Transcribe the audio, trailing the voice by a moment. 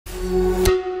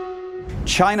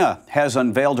China has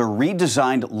unveiled a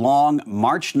redesigned Long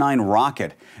March 9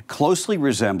 rocket closely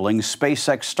resembling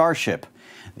SpaceX Starship.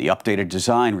 The updated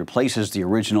design replaces the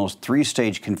original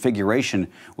three-stage configuration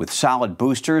with solid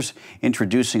boosters,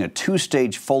 introducing a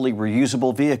two-stage fully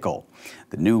reusable vehicle.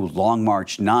 The new Long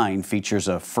March 9 features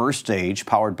a first stage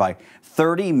powered by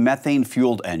 30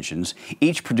 methane-fueled engines,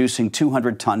 each producing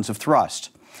 200 tons of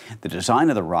thrust. The design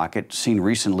of the rocket, seen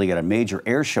recently at a major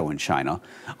airshow in China,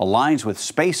 aligns with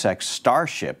SpaceX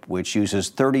Starship, which uses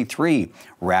 33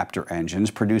 Raptor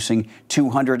engines producing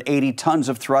 280 tons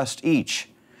of thrust each.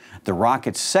 The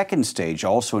rocket's second stage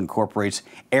also incorporates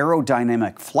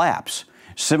aerodynamic flaps,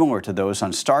 similar to those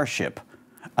on Starship,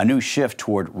 a new shift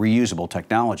toward reusable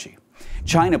technology.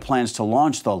 China plans to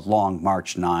launch the Long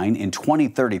March 9 in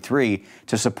 2033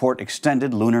 to support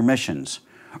extended lunar missions.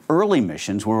 Early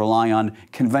missions will rely on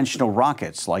conventional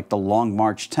rockets like the Long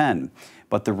March 10,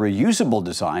 but the reusable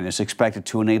design is expected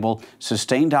to enable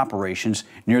sustained operations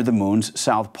near the moon's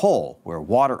south pole, where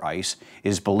water ice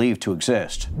is believed to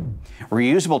exist.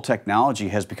 Reusable technology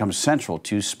has become central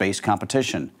to space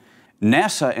competition.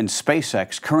 NASA and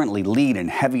SpaceX currently lead in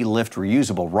heavy-lift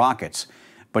reusable rockets,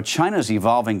 but China's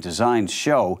evolving designs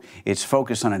show its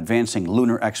focus on advancing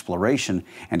lunar exploration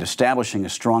and establishing a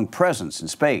strong presence in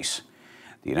space.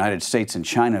 The United States and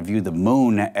China view the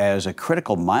moon as a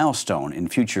critical milestone in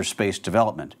future space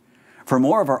development. For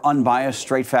more of our unbiased,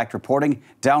 straight fact reporting,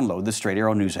 download the Straight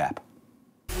Arrow News app.